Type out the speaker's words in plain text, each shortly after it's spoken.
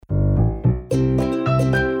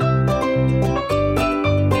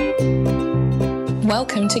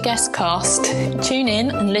Welcome to Guestcast. Tune in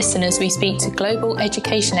and listen as we speak to global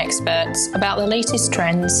education experts about the latest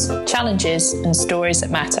trends, challenges, and stories that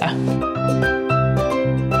matter.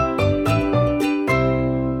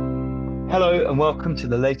 Hello and welcome to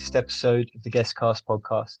the latest episode of the Guestcast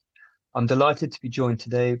podcast. I'm delighted to be joined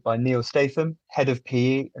today by Neil Statham, Head of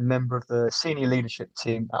PE and member of the senior leadership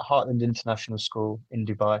team at Heartland International School in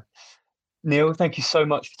Dubai. Neil, thank you so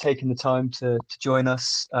much for taking the time to join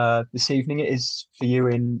us this evening. It is for you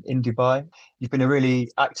in Dubai. You've been a really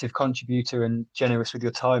active contributor and generous with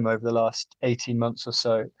your time over the last 18 months or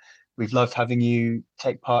so. We've loved having you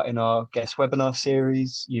take part in our guest webinar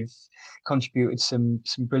series. You've contributed some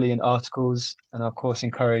brilliant articles, and of course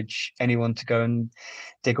encourage anyone to go and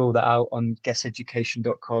dig all that out on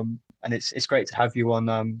guesteducation.com. And it's great to have you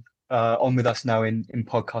on with us now in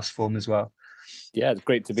podcast form as well. Yeah, it's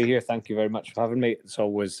great to be here. Thank you very much for having me. It's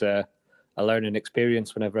always a learning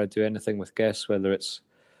experience whenever I do anything with guests, whether it's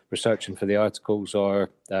researching for the articles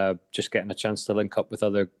or just getting a chance to link up with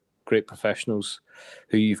other great professionals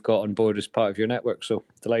who you've got on board as part of your network. So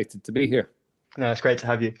delighted to be here. No, it's great to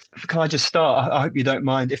have you. Can I just start? I hope you don't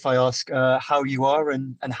mind if I ask how you are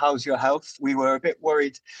and how's your health? We were a bit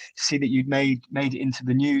worried to see that you'd made it into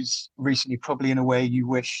the news recently, probably in a way you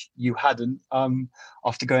wish you hadn't,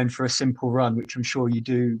 after going for a simple run, which I'm sure you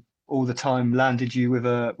do all the time, landed you with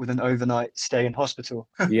an overnight stay in hospital.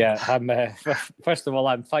 Yeah, first of all,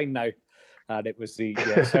 I'm fine now. And it was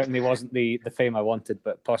certainly wasn't the fame I wanted,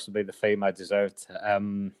 but possibly the fame I deserved.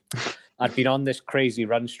 I'd been on this crazy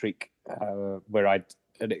run streak where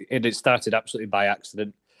it started absolutely by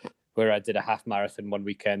accident, where I did a half marathon one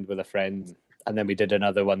weekend with a friend, and then we did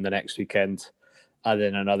another one the next weekend, and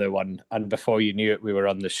then another one. And before you knew it, we were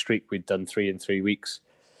on the streak. We'd done 3 in 3 weeks.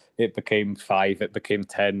 It became 5, it became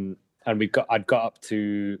 10, and I'd got up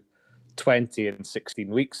to 20 in 16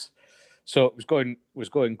 weeks. So it was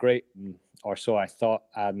going great, or so I thought.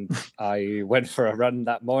 And I went for a run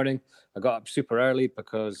that morning. I got up super early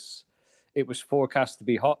because it was forecast to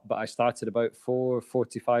be hot, but I started about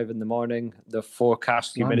 4:45 in the morning. The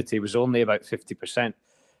forecast humidity was only about 50%.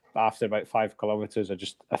 After about 5 kilometers,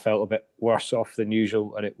 I felt a bit worse off than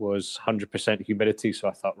usual, and it was 100% humidity. So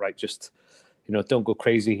I thought, right, just, don't go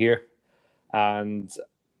crazy here. And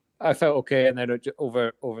I felt okay. And then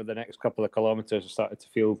over the next couple of kilometers, I started to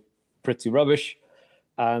feel pretty rubbish.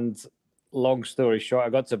 And long story short, I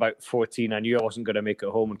got to about 14. I knew I wasn't going to make it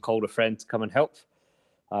home and called a friend to come and help.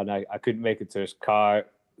 And I couldn't make it to his car.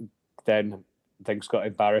 Then things got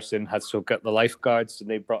embarrassing. Had to get the lifeguards, and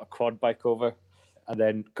they brought a quad bike over. And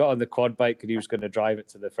then got on the quad bike, and he was going to drive it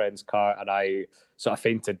to the friend's car. And I sort of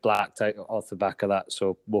fainted, blacked out off the back of that.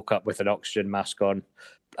 So woke up with an oxygen mask on.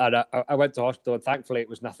 And I went to hospital, and thankfully it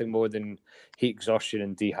was nothing more than heat exhaustion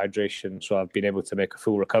and dehydration. So I've been able to make a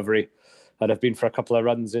full recovery. And I've been for a couple of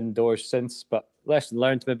runs indoors since. But lesson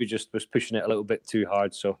learned, maybe just was pushing it a little bit too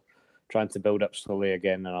hard. So trying to build up slowly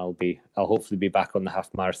again, and I'll hopefully be back on the half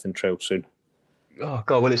marathon trail soon. Oh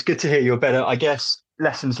God, well, it's good to hear you're better. I guess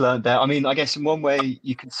lessons learned there. I mean, I guess in one way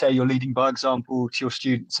you could say you're leading by example to your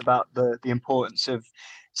students about the importance of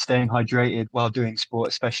staying hydrated while doing sport,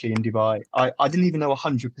 especially in Dubai. I didn't even know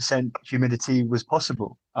 100% humidity was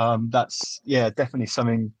possible. That's definitely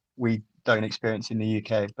something we don't experience in the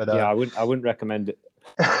UK. But I wouldn't recommend it.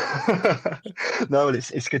 No,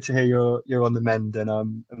 it's good to hear you're on the mend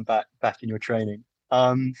and back in your training.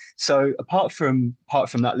 So apart from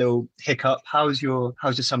that little hiccup, how's your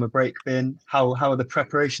summer break been? How are the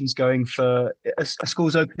preparations going for a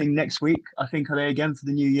school's opening next week? I think, are they again for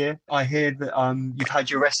the new year? I hear that you've had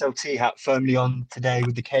your SLT hat firmly on today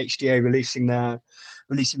with the KHDA releasing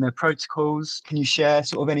their protocols. Can you share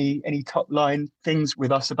sort of any top line things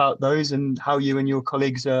with us about those and how you and your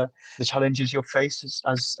colleagues the challenges you'll face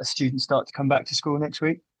as students start to come back to school next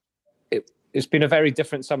week? It's been a very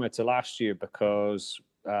different summer to last year because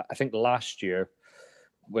I think last year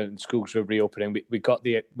when schools were reopening,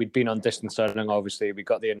 we'd been on distance learning. Obviously, we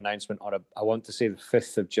got the announcement on I want to say the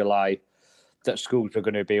 5th of July that schools were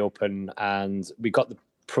going to be open, and we got the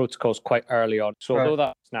protocols quite early on. So although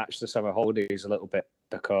that snatched the summer holidays a little bit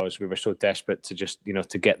because we were so desperate to just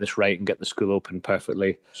to get this right and get the school open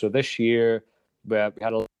perfectly. So this year we had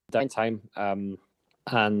a lot of downtime.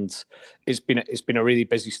 And it's been a really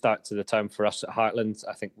busy start to the term for us at Heartland.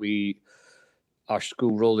 I think our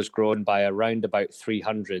school roll has grown by around about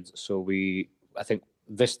 300. So I think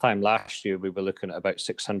this time last year we were looking at about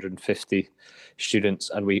 650 students,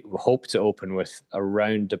 and we hope to open with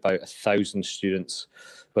around about 1,000 students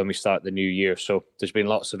when we start the new year. So there's been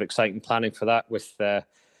lots of exciting planning for that with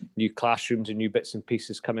new classrooms and new bits and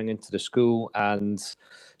pieces coming into the school, and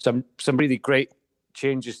some really great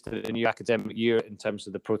changes to the new academic year in terms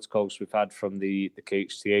of the protocols we've had from the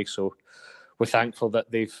KHTA. So we're thankful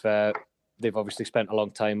that they've obviously spent a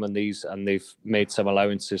long time on these, and they've made some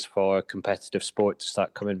allowances for competitive sport to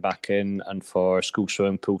start coming back in, and for school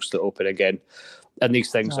swimming pools to open again. And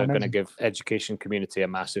these things are going to give education community a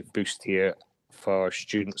massive boost here, for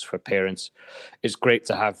students, for parents. It's great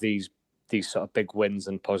to have these sort of big wins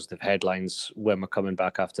and positive headlines when we're coming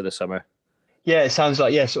back after the summer. Yeah, it sounds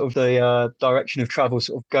like sort of the direction of travel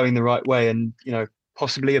sort of going the right way, and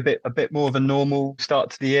possibly a bit more of a normal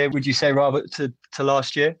start to the year. Would you say, Robert, to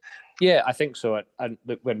last year? Yeah, I think so. And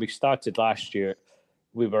when we started last year,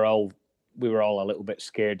 we were all a little bit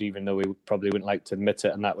scared, even though we probably wouldn't like to admit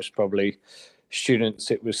it. And that was probably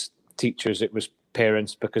students, it was teachers, it was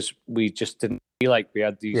parents, because we just didn't feel like we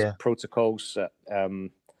had these protocols.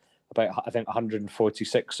 About, I think,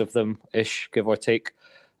 146 of them ish, give or take.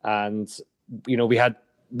 And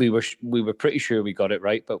we were pretty sure we got it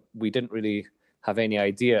right, but we didn't really have any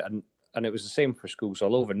idea. And it was the same for schools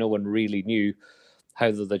all over. No one really knew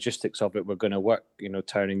how the logistics of it were going to work,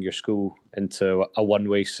 turning your school into a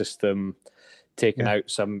one-way system, taking out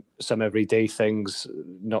some everyday things,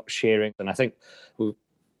 not sharing. And I think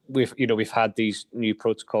we've had these new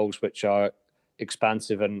protocols which are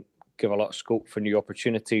expansive and give a lot of scope for new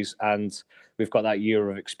opportunities, and we've got that year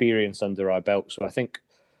of experience under our belt. So I think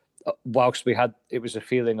whilst it was a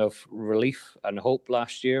feeling of relief and hope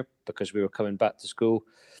last year because we were coming back to school,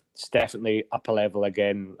 it's definitely up a level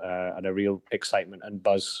again, and a real excitement and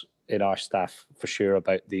buzz in our staff for sure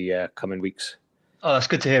about the coming weeks. Oh, that's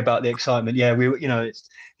good to hear about the excitement. Yeah,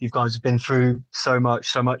 you guys have been through so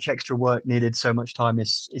much extra work needed, so much time.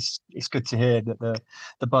 It's good to hear that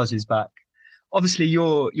the buzz is back. Obviously,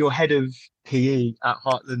 you're head of PE at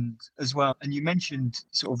Heartland as well, and you mentioned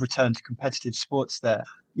sort of return to competitive sports there.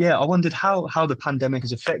 Yeah, I wondered how the pandemic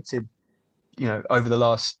has affected, over the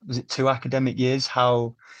last, was it 2 academic years,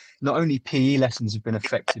 how not only PE lessons have been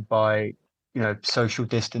affected by, social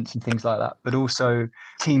distance and things like that, but also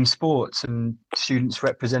team sports and students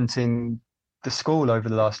representing the school over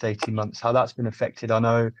the last 18 months, how that's been affected. I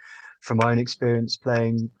know from my own experience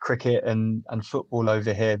playing cricket and football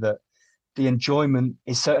over here that the enjoyment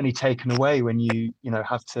is certainly taken away when you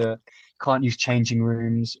can't use changing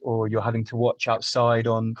rooms, or you're having to watch outside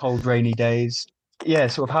on cold, rainy days. Yeah,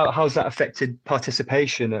 sort of how's that affected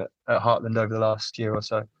participation at Heartland over the last year or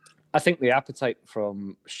so? I think the appetite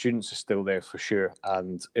from students is still there for sure,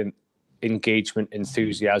 and engagement,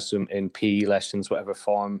 enthusiasm in PE lessons, whatever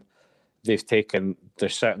form they've taken, there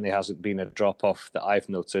certainly hasn't been a drop-off that I've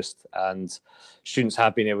noticed, and students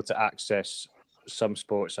have been able to access some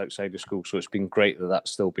sports outside of school, so it's been great that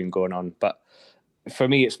that's still been going on. But for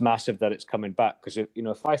me, it's massive that it's coming back, because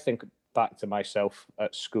if I think back to myself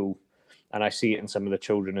at school, and I see it in some of the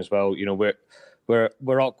children as well,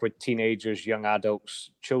 we're awkward teenagers, young adults,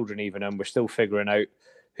 children even, and we're still figuring out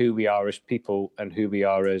who we are as people and who we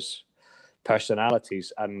are as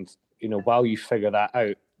personalities. And while you figure that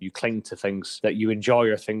out, you cling to things that you enjoy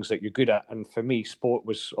or things that you're good at. And for me, sport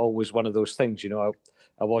was always one of those things.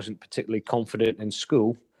 I wasn't particularly confident in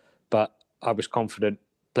school, but I was confident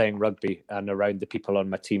playing rugby and around the people on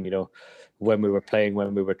my team. When we were playing,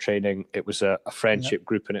 when we were training, it was a friendship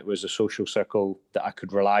group, and it was a social circle that I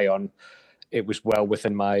could rely on. It was well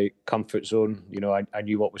within my comfort zone. I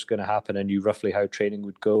knew what was going to happen. I knew roughly how training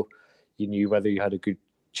would go. You knew whether you had a good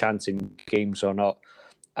chance in games or not.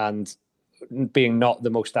 And being not the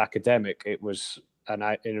most academic, it was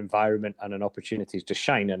an environment and an opportunity to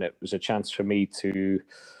shine, and it was a chance for me to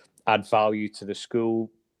add value to the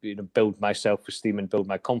school, build my self-esteem and build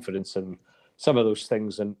my confidence. And some of those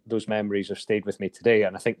things and those memories have stayed with me today.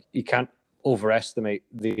 And I think you can't overestimate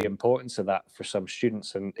the importance of that for some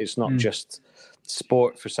students. And it's not just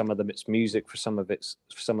sport. For some of them it's music, for some of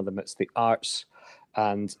them it's the arts,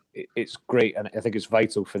 and it's great. And I think it's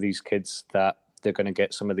vital for these kids that they're going to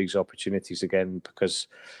get some of these opportunities again, because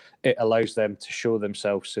it allows them to show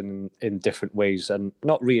themselves in different ways, and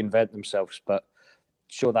not reinvent themselves, but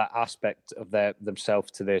show that aspect of themselves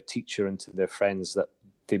to their teacher and to their friends that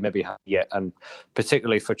they maybe haven't yet. And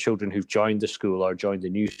particularly for children who've joined the school or joined a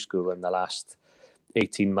new school in the last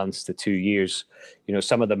 18 months to 2 years,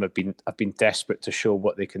 some of them have been desperate to show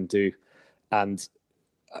what they can do. And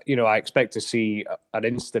I expect to see an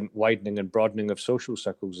instant widening and broadening of social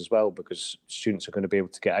circles as well, because students are going to be able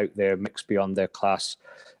to get out there, mix beyond their class,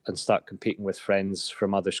 and start competing with friends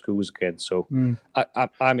from other schools again. So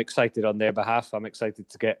I'm excited on their behalf. I'm excited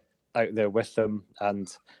to get out there with them,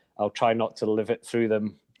 and I'll try not to live it through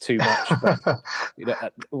them too much.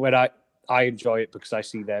 But when I enjoy it because I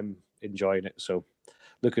see them enjoying it. So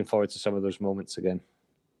looking forward to some of those moments again.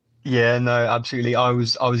 Yeah, no, absolutely. I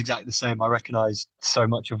was exactly the same. I recognised so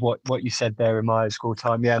much of what you said there in my school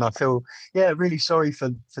time. Yeah, and I feel really sorry for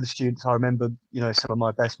the students. I remember, some of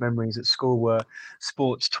my best memories at school were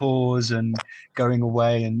sports tours and going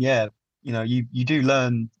away. And yeah, you do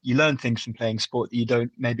learn things from playing sport that you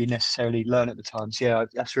don't maybe necessarily learn at the time. So yeah,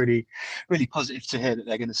 that's really positive to hear that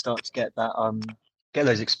they're going to start to get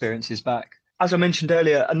those experiences back. As I mentioned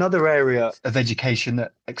earlier, another area of education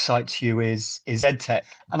that excites you is EdTech.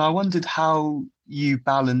 And I wondered how you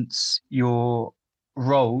balance your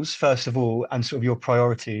roles, first of all, and sort of your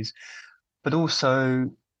priorities, but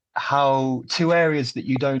also how two areas that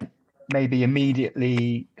you don't maybe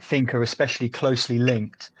immediately think are especially closely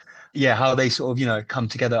linked, yeah, how they sort of, come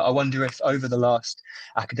together. I wonder if over the last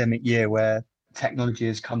academic year where technology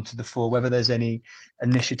has come to the fore, whether there's any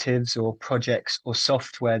initiatives or projects or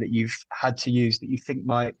software that you've had to use that you think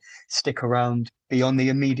might stick around beyond the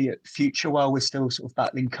immediate future while we're still sort of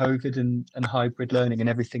battling COVID and hybrid learning and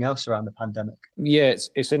everything else around the pandemic. Yeah,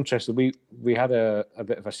 it's interesting. We had a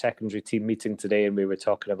bit of a secondary team meeting today, and we were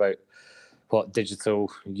talking about what digital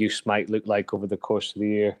use might look like over the course of the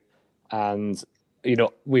year. And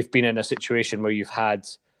we've been in a situation where you've had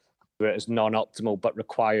where it's non-optimal but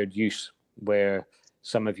required use, where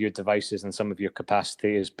some of your devices and some of your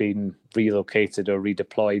capacity has been relocated or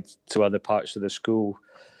redeployed to other parts of the school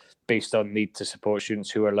based on need to support students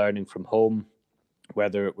who are learning from home,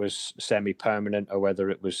 whether it was semi-permanent or whether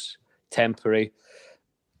it was temporary.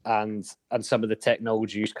 And some of the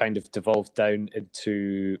technologies kind of devolved down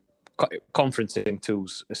into conferencing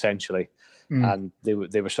tools, essentially. And they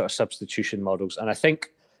were sort of substitution models. And I think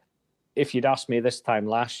if you'd asked me this time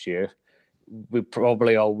last year, we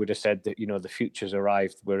probably all would have said that, the future's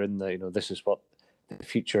arrived. We're in this is what the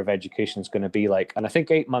future of education is going to be like. And I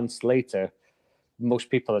think 8 months later, most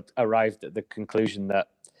people had arrived at the conclusion that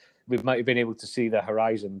we might have been able to see the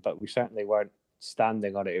horizon, but we certainly weren't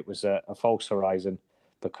standing on it. It was a false horizon,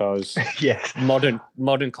 because Yes.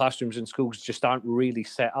 modern classrooms and schools just aren't really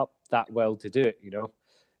set up that well to do it.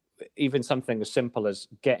 Even something as simple as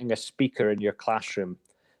getting a speaker in your classroom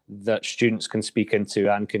that students can speak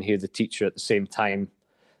into and can hear the teacher at the same time,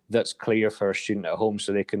 that's clear for a student at home,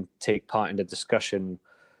 so they can take part in the discussion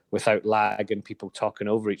without lag and people talking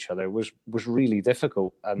over each other, was really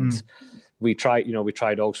difficult. And we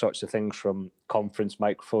tried all sorts of things, from conference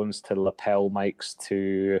microphones to lapel mics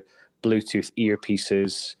to Bluetooth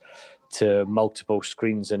earpieces to multiple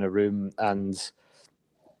screens in a room. And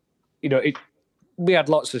we had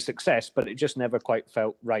lots of success, but it just never quite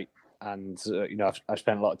felt right. And I've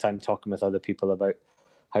spent a lot of time talking with other people about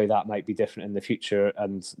how that might be different in the future,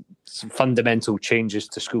 and some fundamental changes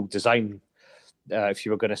to school design if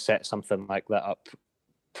you were going to set something like that up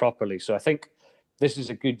properly. So I think this is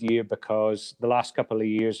a good year, because the last couple of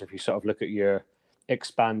years, if you sort of look at your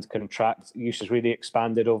expand contract, use has really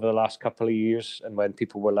expanded over the last couple of years. And when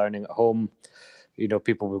people were learning at home,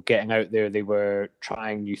 people were getting out there, they were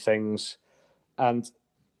trying new things, and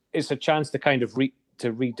it's a chance to kind of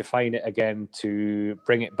to redefine it again, to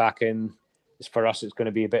bring it back in. For us, it's going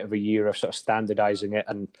to be a bit of a year of sort of standardizing it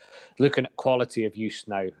and looking at quality of use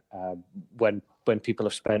now, when people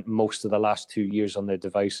have spent most of the last 2 years on their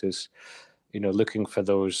devices, looking for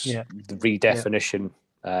those the redefinition.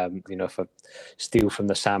 If I steal from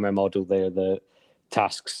the SAMR model there, the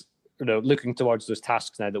tasks, looking towards those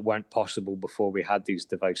tasks now that weren't possible before we had these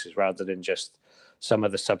devices, rather than just some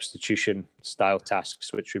of the substitution style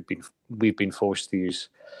tasks which we've been forced to use.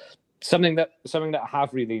 Something that I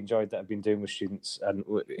have really enjoyed that I've been doing with students, and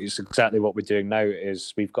it's exactly what we're doing now,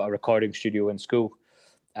 is we've got a recording studio in school,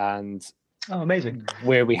 and amazing,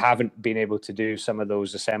 where we haven't been able to do some of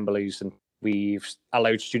those assemblies, and we've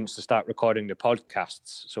allowed students to start recording their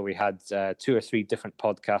podcasts. So we had 2 or 3 different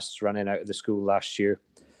podcasts running out of the school last year,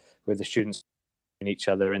 where the students each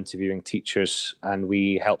other interviewing teachers, and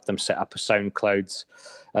we helped them set up a SoundCloud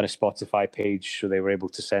and a Spotify page, so they were able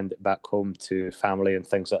to send it back home to family and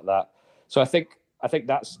things like that. So I think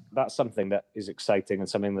that's something that is exciting, and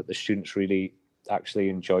something that the students really actually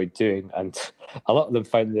enjoyed doing, and a lot of them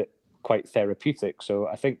found it quite therapeutic. So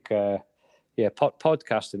I think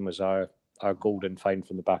podcasting was our golden find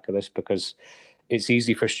from the back of this, because it's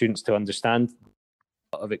easy for students to understand,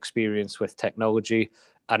 a lot of experience with technology,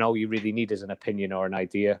 and all you really need is an opinion or an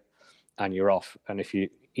idea, and you're off. And if you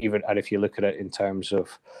look at it in terms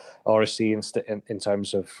of oracy, in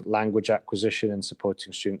terms of language acquisition and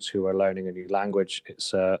supporting students who are learning a new language,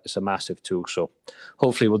 it's a massive tool. So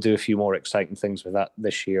hopefully we'll do a few more exciting things with that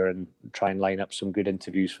this year, and try and line up some good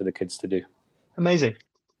interviews for the kids to do. Amazing.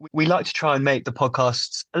 we like to try and make the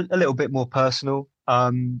podcasts a little bit more personal,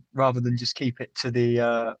 rather than just keep it to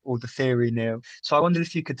the all the theory, Neil. So I wondered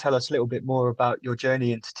if you could tell us a little bit more about your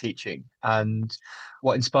journey into teaching and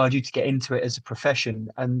what inspired you to get into it as a profession,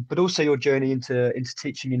 but also your journey into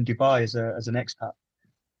teaching in Dubai as an expat.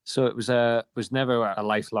 So it was never a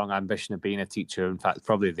lifelong ambition of being a teacher. In fact,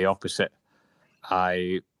 probably the opposite.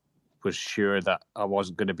 I was sure that I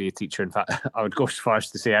wasn't going to be a teacher. In fact, I would go as far as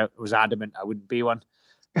to say I was adamant I wouldn't be one.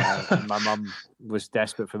 My mum was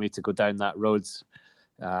desperate for me to go down that road.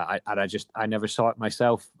 I never saw it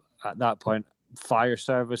myself at that point. Fire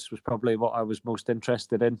service was probably what I was most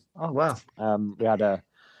interested in. Oh, wow. We had a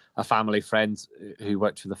family friend who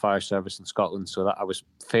worked for the fire service in Scotland, so that I was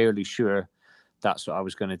fairly sure that's what I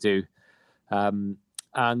was going to do. And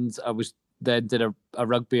I was then did a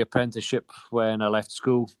rugby apprenticeship when I left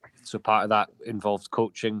school. So part of that involved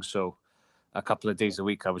coaching. So a couple of days a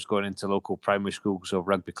week, I was going into local primary schools or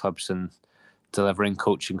rugby clubs and delivering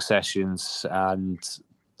coaching sessions, and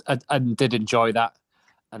I did enjoy that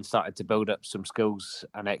and started to build up some skills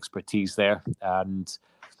and expertise there. And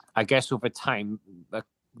I guess over time,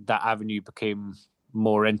 that avenue became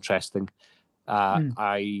more interesting.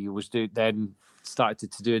 I was then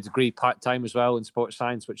started to do a degree part-time as well in sports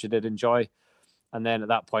science, which I did enjoy. And then at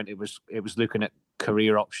that point, it was looking at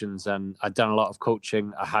career options, and I'd done a lot of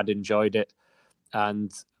coaching. I had enjoyed it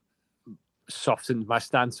and softened my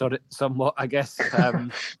stance on it somewhat, I guess.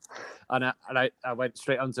 And I went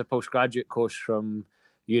straight onto a postgraduate course from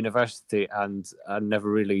university, and I never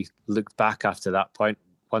really looked back after that point.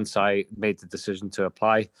 Once I made the decision to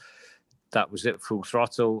apply, that was it, full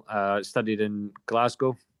throttle. Studied in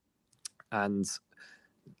Glasgow and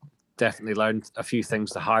definitely learned a few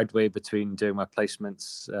things the hard way between doing my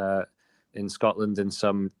placements in Scotland in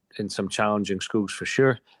some challenging schools for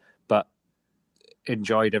sure, but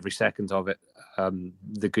enjoyed every second of it,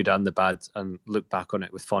 the good and the bad, and look back on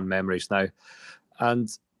it with fond memories now. And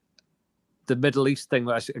the Middle East thing,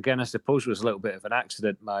 again, I suppose was a little bit of an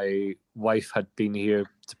accident. My wife had been here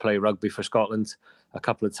to play rugby for Scotland a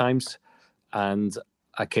couple of times, and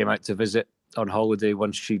I came out to visit on holiday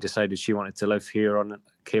once she decided she wanted to live here.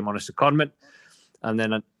 Came on a secondment, and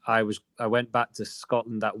then I went back to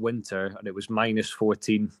Scotland that winter, and it was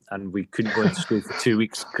 -14, and we couldn't go into school for 2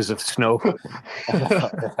 weeks because of snow.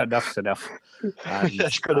 Enough's enough.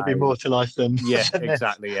 There's got to be more to life than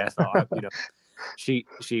exactly. Yeah, I thought,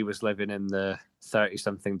 she was living in the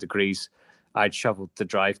 30-something degrees. I'd shoveled the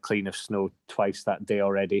drive clean of snow twice that day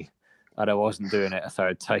already, and I wasn't doing it a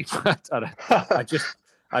third time.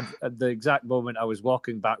 At the exact moment I was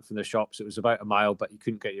walking back from the shops, it was about a mile, but you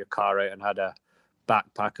couldn't get your car out, and had a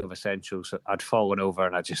backpack of essentials. I'd fallen over,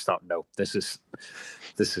 and I just thought, no, this is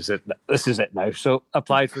it. This is it now. So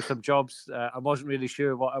applied for some jobs. I wasn't really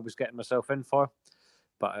sure what I was getting myself in for,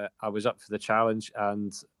 but I was up for the challenge,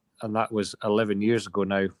 and that was 11 years ago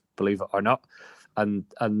now, believe it or not, and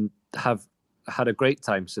have had a great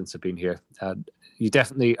time since I've been here. You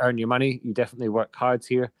definitely earn your money. You definitely work hard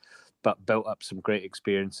here, but built up some great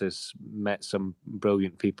experiences, met some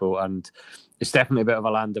brilliant people, and it's definitely a bit of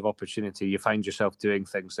a land of opportunity. You find yourself doing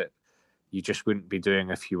things that you just wouldn't be doing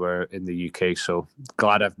if you were in the UK. So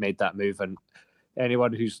glad I've made that move. And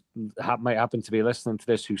anyone might happen to be listening to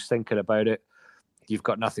this who's thinking about it, you've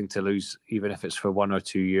got nothing to lose, even if it's for 1 or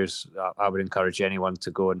 2 years. I would encourage anyone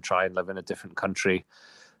to go and try and live in a different country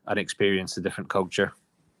and experience a different culture.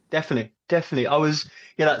 Definitely.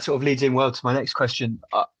 That sort of leads in well to my next question.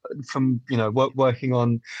 From working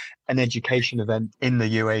on an education event in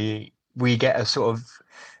the UAE, we get a sort of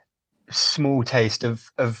small taste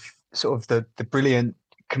of sort of the brilliant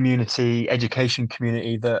education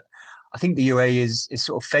community that I think the UAE is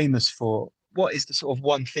sort of famous for. What is the sort of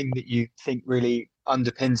one thing that you think really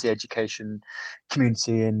underpins the education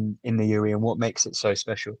community in the UAE, and what makes it so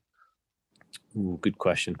special? Ooh, good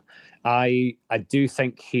question. I do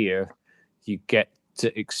think here you get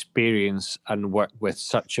to experience and work with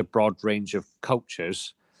such a broad range of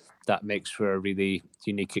cultures that makes for a really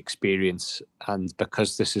unique experience. And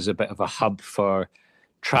because this is a bit of a hub for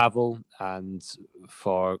travel and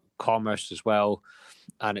for commerce as well,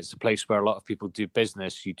 and it's a place where a lot of people do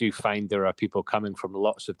business, you do find there are people coming from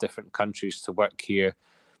lots of different countries to work here,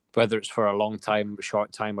 whether it's for a long time,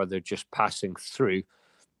 short time, or they're just passing through.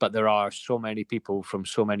 But there are so many people from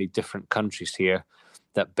so many different countries here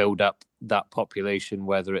that build up that population,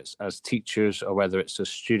 whether it's as teachers or whether it's as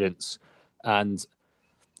students. And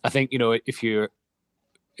I think, if you're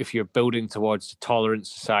building towards a tolerant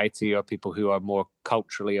society, or people who are more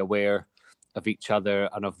culturally aware of each other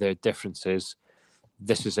and of their differences,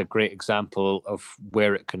 this is a great example of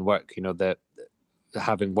where it can work. That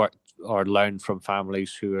having worked or learn from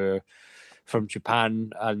families who are from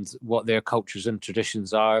Japan and what their cultures and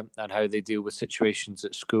traditions are and how they deal with situations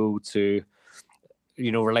at school, to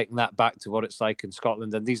relating that back to what it's like in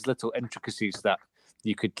Scotland, and these little intricacies that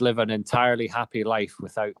you could live an entirely happy life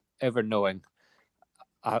without ever knowing,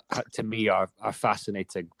 to me are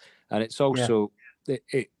fascinating. And it's also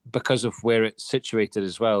because of where it's situated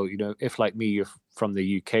as well. If like me, you're from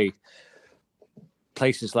the UK,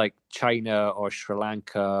 places like China or Sri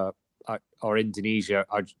Lanka or Indonesia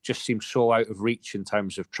just seem so out of reach in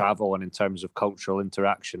terms of travel and in terms of cultural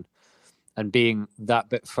interaction. And being that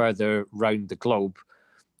bit further round the globe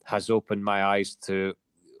has opened my eyes to,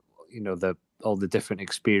 all the different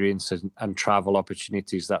experiences and travel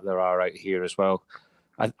opportunities that there are out here as well.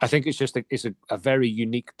 I think it's just it's a very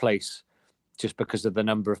unique place, just because of the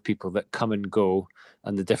number of people that come and go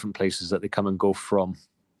and the different places that they come and go from.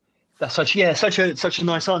 That's such a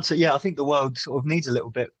nice answer. Yeah, I think the world sort of needs a little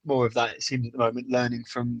bit more of that, it seems, at the moment, learning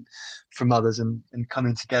from others and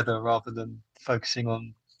coming together rather than focusing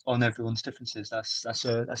on everyone's differences. That's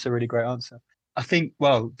a really great answer. I think,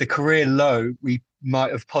 well, the career low we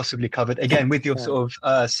might have possibly covered, again, with your sort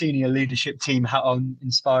of senior leadership team on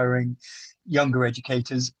inspiring younger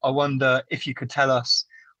educators. I wonder if you could tell us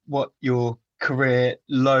what your career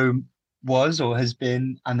low was or has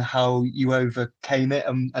been, and how you overcame it,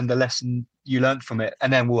 and the lesson you learned from it,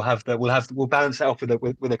 and then we'll balance it off with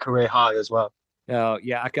a career high as well.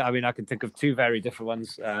 I can think of two very different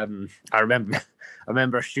ones. I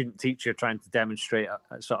remember a student teacher trying to demonstrate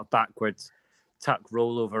a sort of backwards tuck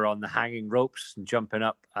rollover on the hanging ropes and jumping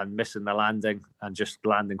up and missing the landing and just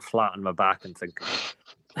landing flat on my back and thinking,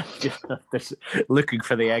 just looking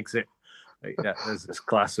for the exit. There's this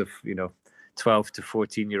class of 12 to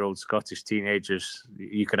 14-year-old Scottish teenagers.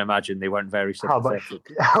 You can imagine they weren't very sympathetic.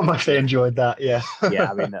 How much they enjoyed that, yeah.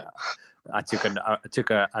 Yeah, I took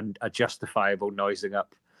a justifiable noising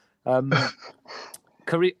up.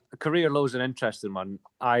 Career low is an interesting one.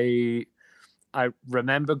 I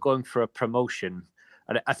remember going for a promotion,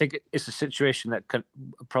 and I think it's a situation that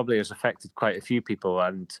probably has affected quite a few people,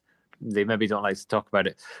 and they maybe don't like to talk about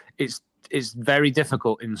it. It's very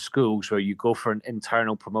difficult in schools where you go for an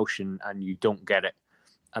internal promotion and you don't get it.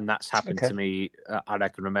 And that's happened to me. And I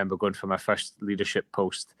can remember going for my first leadership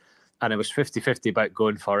post, and it was 50-50 about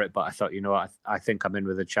going for it. But I thought, I think I'm in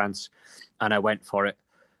with a chance. And I went for it.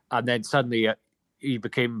 And then suddenly you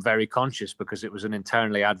became very conscious because it was an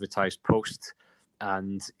internally advertised post.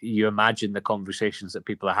 And you imagine the conversations that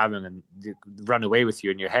people are having, and they run away with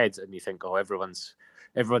you in your head. And you think, oh, everyone's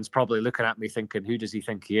probably looking at me thinking, who does he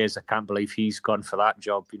think he is? I can't believe he's gone for that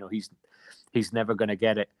job. He's never going to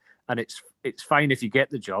get it. And it's fine if you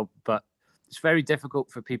get the job, but it's very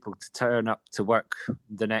difficult for people to turn up to work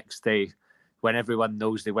the next day when everyone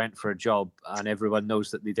knows they went for a job and everyone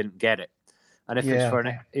knows that they didn't get it. And if it's for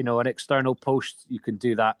an external post, you can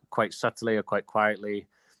do that quite subtly or quite quietly,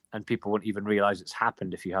 and people won't even realize it's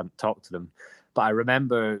happened if you hadn't talked to them. But I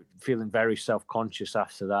remember feeling very self-conscious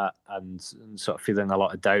after that, and sort of feeling a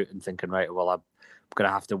lot of doubt and thinking, right, well, I'm going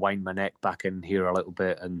to have to wind my neck back in here a little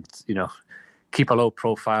bit and, keep a low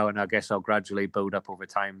profile, and I guess I'll gradually build up over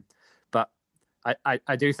time. But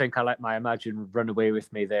I do think I let my imagine run away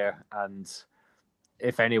with me there. And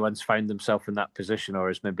if anyone's found themselves in that position, or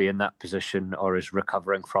is maybe in that position, or is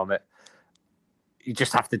recovering from it, you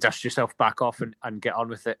just have to dust yourself back off and get on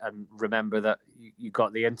with it, and remember that you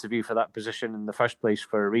got the interview for that position in the first place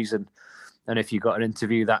for a reason. And if you got an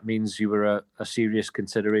interview, that means you were a serious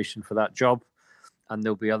consideration for that job, and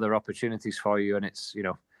there'll be other opportunities for you. And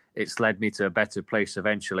it's led me to a better place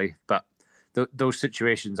eventually. But those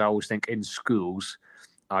situations, I always think, in schools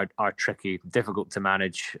are tricky, difficult to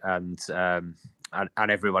manage, and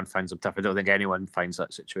everyone finds them tough. I don't think anyone finds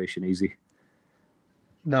that situation easy.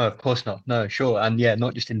 No, of course not. No, sure. And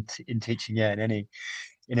not just in teaching, in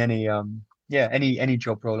any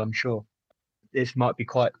job role, I'm sure. This might be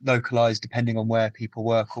quite localized depending on where people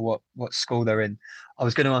work or what school they're in. I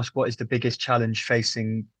was going to ask, what is the biggest challenge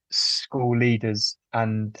facing school leaders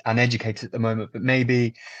and educators at the moment? But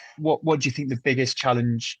maybe what do you think the biggest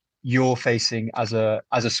challenge you're facing as a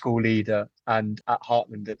school leader and at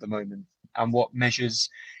Heartland at the moment, and what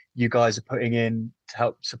measures you guys are putting in to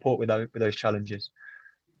help support with those challenges?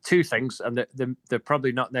 Two things, and they're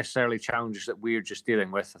probably not necessarily challenges that we're just dealing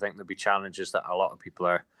with. I think there'll be challenges that a lot of people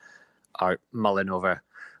are mulling over.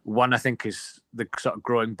 One, I think, is the sort of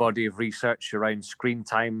growing body of research around screen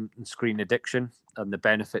time and screen addiction, and the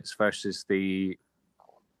benefits versus the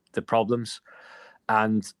problems.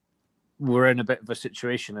 And we're in a bit of a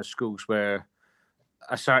situation as schools where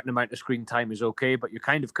a certain amount of screen time is okay, but you're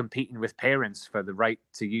kind of competing with parents for the right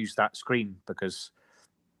to use that screen, because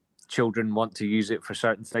children want to use it for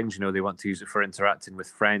certain things. You know, they want to use it for interacting with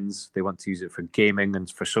friends. They want to use it for gaming and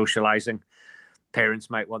for socializing. Parents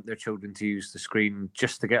might want their children to use the screen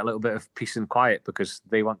just to get a little bit of peace and quiet because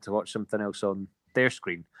they want to watch something else on their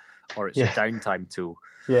screen, or it's a downtime tool.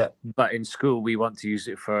 Yeah. But in school, we want to use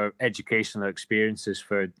it for educational experiences,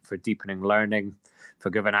 for deepening learning, for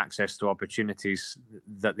giving access to opportunities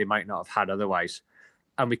that they might not have had otherwise.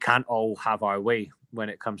 And we can't all have our way when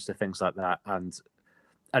it comes to things like that.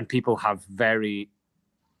 And people have very,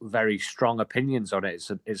 very strong opinions on it.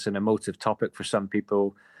 It's an emotive topic for some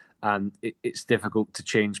people, and it's difficult to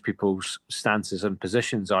change people's stances and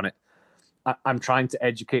positions on it. I'm trying to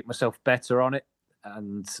educate myself better on it,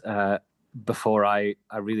 and before I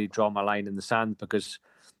really draw my line in the sand, because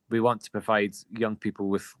we want to provide young people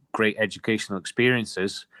with great educational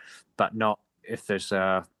experiences, but not if there's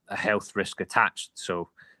a health risk attached. So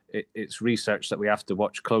it's research that we have to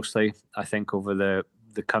watch closely, I think, over the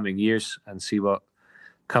coming years and see what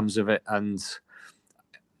comes of it. And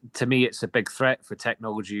to me, it's a big threat for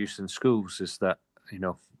technology use in schools, is that, you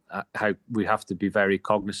know, how we have to be very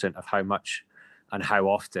cognizant of how much and how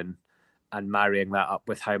often, and marrying that up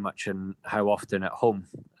with how much and how often at home,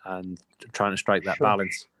 and trying to strike that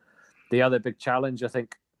balance. The other big challenge, I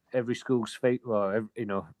think, every school's fate, well, you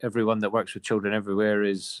know, everyone that works with children everywhere,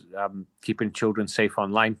 is keeping children safe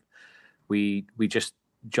online. We just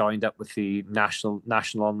joined up with the National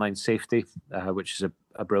Online Safety, which is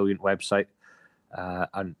a brilliant website.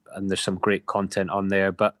 And there's some great content on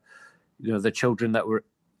there. But, you know, the children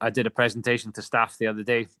I did a presentation to staff the other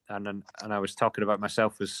day, and I was talking about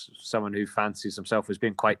myself as someone who fancies himself as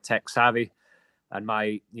being quite tech savvy. And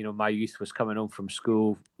my youth was coming home from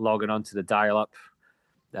school, logging onto the dial-up,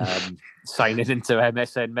 signing into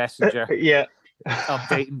MSN Messenger,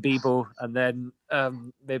 updating Bebo, and then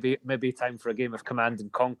maybe time for a game of Command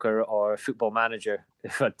and Conquer or Football Manager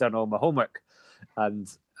if I'd done all my homework. And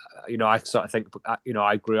you know, I sort of think, you know,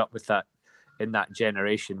 I grew up with that, in that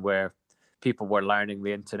generation where people were learning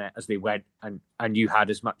the internet as they went, and you had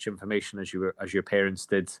as much information as your parents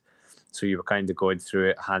did, so you were kind of going through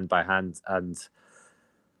it hand by hand. And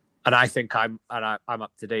I think I'm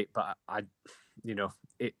up to date, but you know,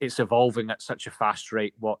 it's evolving at such a fast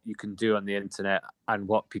rate, what you can do on the internet and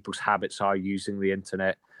what people's habits are using the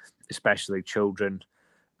internet, especially children,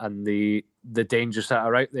 and the dangers that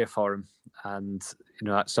are out there for them. And you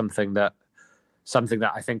know, that's something that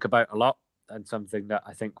I think about a lot, and something that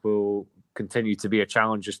I think will continue to be a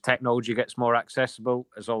challenge as technology gets more accessible,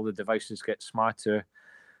 as all the devices get smarter,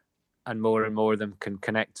 and more of them can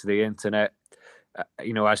connect to the internet.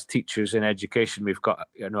 You know, as teachers in education, we've got,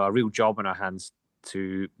 you know, a real job in our hands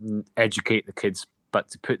to educate the kids, but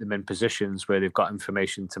to put them in positions where they've got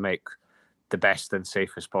information to make the best and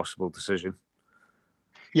safest possible decision.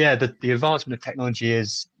 Yeah, the advancement of technology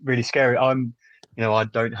is really scary. I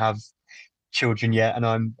don't have children yet, and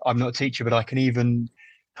I'm not a teacher, but I can even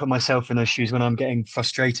put myself in those shoes when I'm getting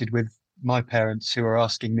frustrated with my parents who are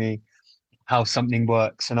asking me how something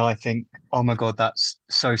works, and I think, oh my God, that's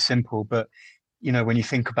so simple. But you know, when you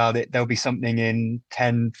think about it, there'll be something in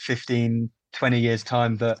 10, 15, 20 years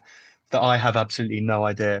time that I have absolutely no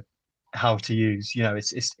idea how to use. You know,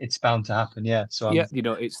 it's bound to happen. Yeah. So you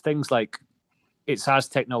know, it's things like, it's as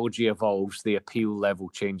technology evolves, the appeal level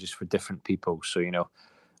changes for different people. So, you know,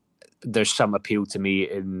 there's some appeal to me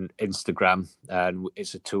in Instagram, and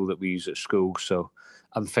it's a tool that we use at school. So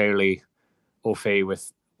I'm fairly au fait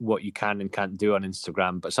with what you can and can't do on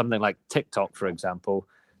Instagram. But something like TikTok, for example,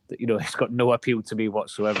 that, you know, it's got no appeal to me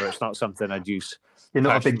whatsoever. It's not something I'd use. You're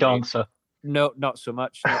not a big dancer. No, not so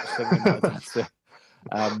much. Not singing, not a dancer.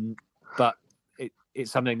 But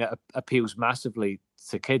it's something that appeals massively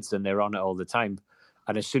to kids, and they're on it all the time.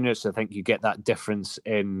 And as soon as I think you get that difference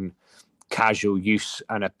in casual use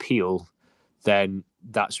and appeal, then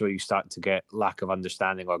that's where you start to get lack of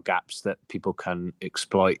understanding or gaps that people can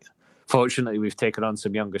exploit. Fortunately, we've taken on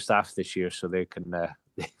some younger staff this year, so they can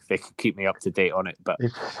keep me up to date on it. But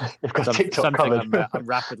something I'm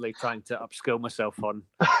rapidly trying to upskill myself on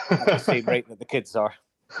at the same rate that the kids are.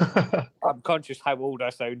 I'm conscious how old I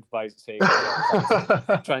sound by saying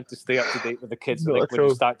trying to stay up to date with the kids. I think when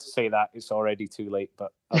you start to say that, it's already too late.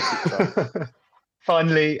 But I'll keep trying.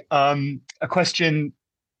 Finally, a question.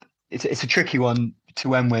 It's a tricky one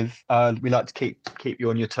to end with. We like to keep you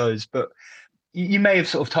on your toes, but you may have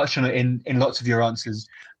sort of touched on it in lots of your answers.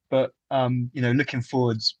 But you know, looking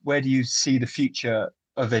forwards, where do you see the future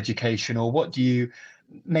of education, or what do you,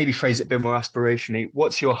 maybe phrase it a bit more aspirationally,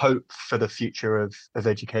 what's your hope for the future of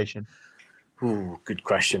education? Ooh, good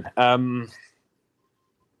question. I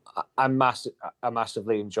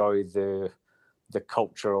massively enjoy the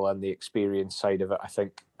cultural and the experience side of it. I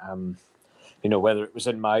think, whether it was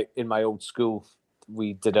in my old school,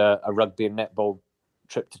 we did a rugby and netball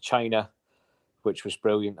trip to China, which was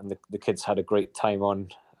brilliant, and the kids had a great time on.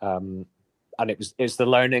 And it's the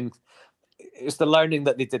learning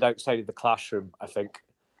that they did outside of the classroom, I think,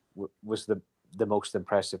 was the most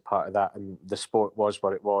impressive part of that. And the sport was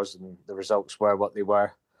what it was, and the results were what they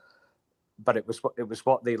were. But it was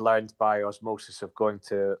what they learned by osmosis of going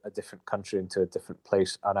to a different country and to a different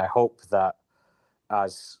place. And I hope that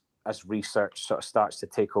as research sort of starts to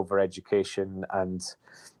take over education and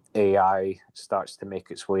AI starts to make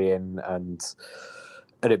its way in and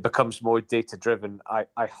it becomes more data driven,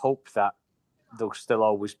 I hope that there'll still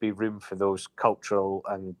always be room for those cultural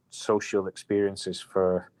and social experiences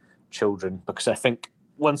for children, because I think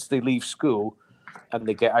once they leave school and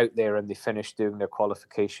they get out there and they finish doing their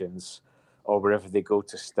qualifications or wherever they go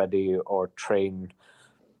to study or train,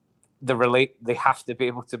 they have to be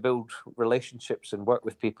able to build relationships and work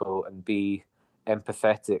with people and be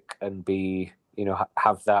empathetic and be,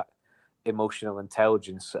 have that emotional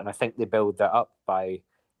intelligence. And I think they build that up by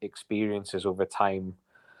experiences over time,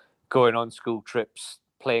 going on school trips,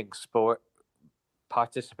 playing sport,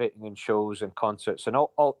 participating in shows and concerts, and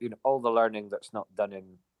all the learning that's not done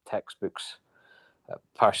in textbooks.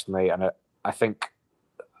 Personally, and I think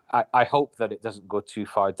I hope that it doesn't go too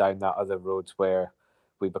far down that other road where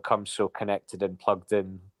we become so connected and plugged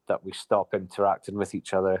in that we stop interacting with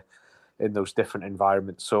each other in those different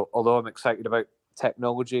environments. So although I'm excited about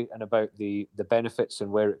technology and about the benefits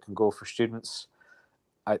and where it can go for students,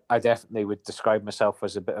 I definitely would describe myself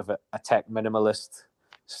as a bit of a tech minimalist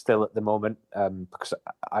still at the moment, because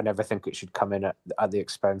I never think it should come in at the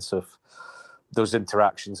expense of those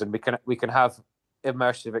interactions. And we can have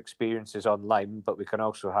immersive experiences online, but we can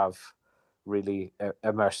also have really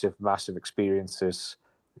immersive, massive experiences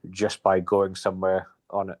just by going somewhere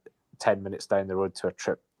on 10 minutes down the road to a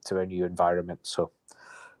trip to a new environment. So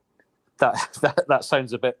that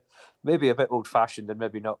sounds maybe a bit old fashioned and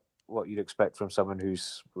maybe not what you'd expect from someone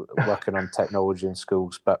who's working on technology in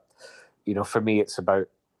schools. But, for me, it's about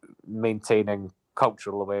maintaining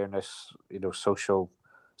cultural awareness,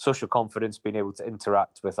 social confidence, being able to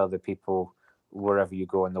interact with other people wherever you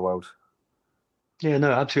go in the world. Yeah,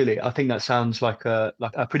 no, absolutely. I think that sounds like a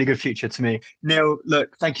pretty good future to me. Neil,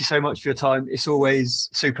 look, thank you so much for your time. It's always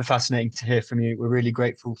super fascinating to hear from you. We're really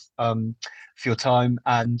grateful for your time,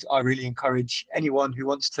 and I really encourage anyone who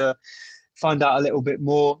wants to find out a little bit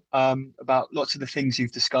more about lots of the things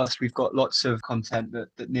you've discussed. We've got lots of content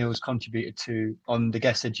that Neil's contributed to on the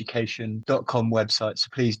guesteducation.com website, so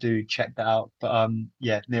please do check that out. But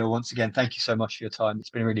Neil, once again, thank you so much for your time. It's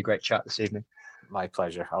been a really great chat this evening. My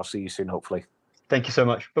pleasure. I'll see you soon, hopefully. Thank you so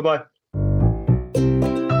much. Bye-bye.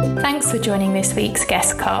 Thanks for joining this week's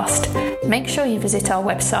Guestcast. Make sure you visit our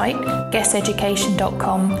website,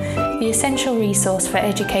 guesteducation.com, the essential resource for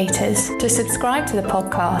educators, to subscribe to the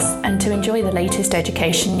podcast and to enjoy the latest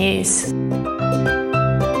education news.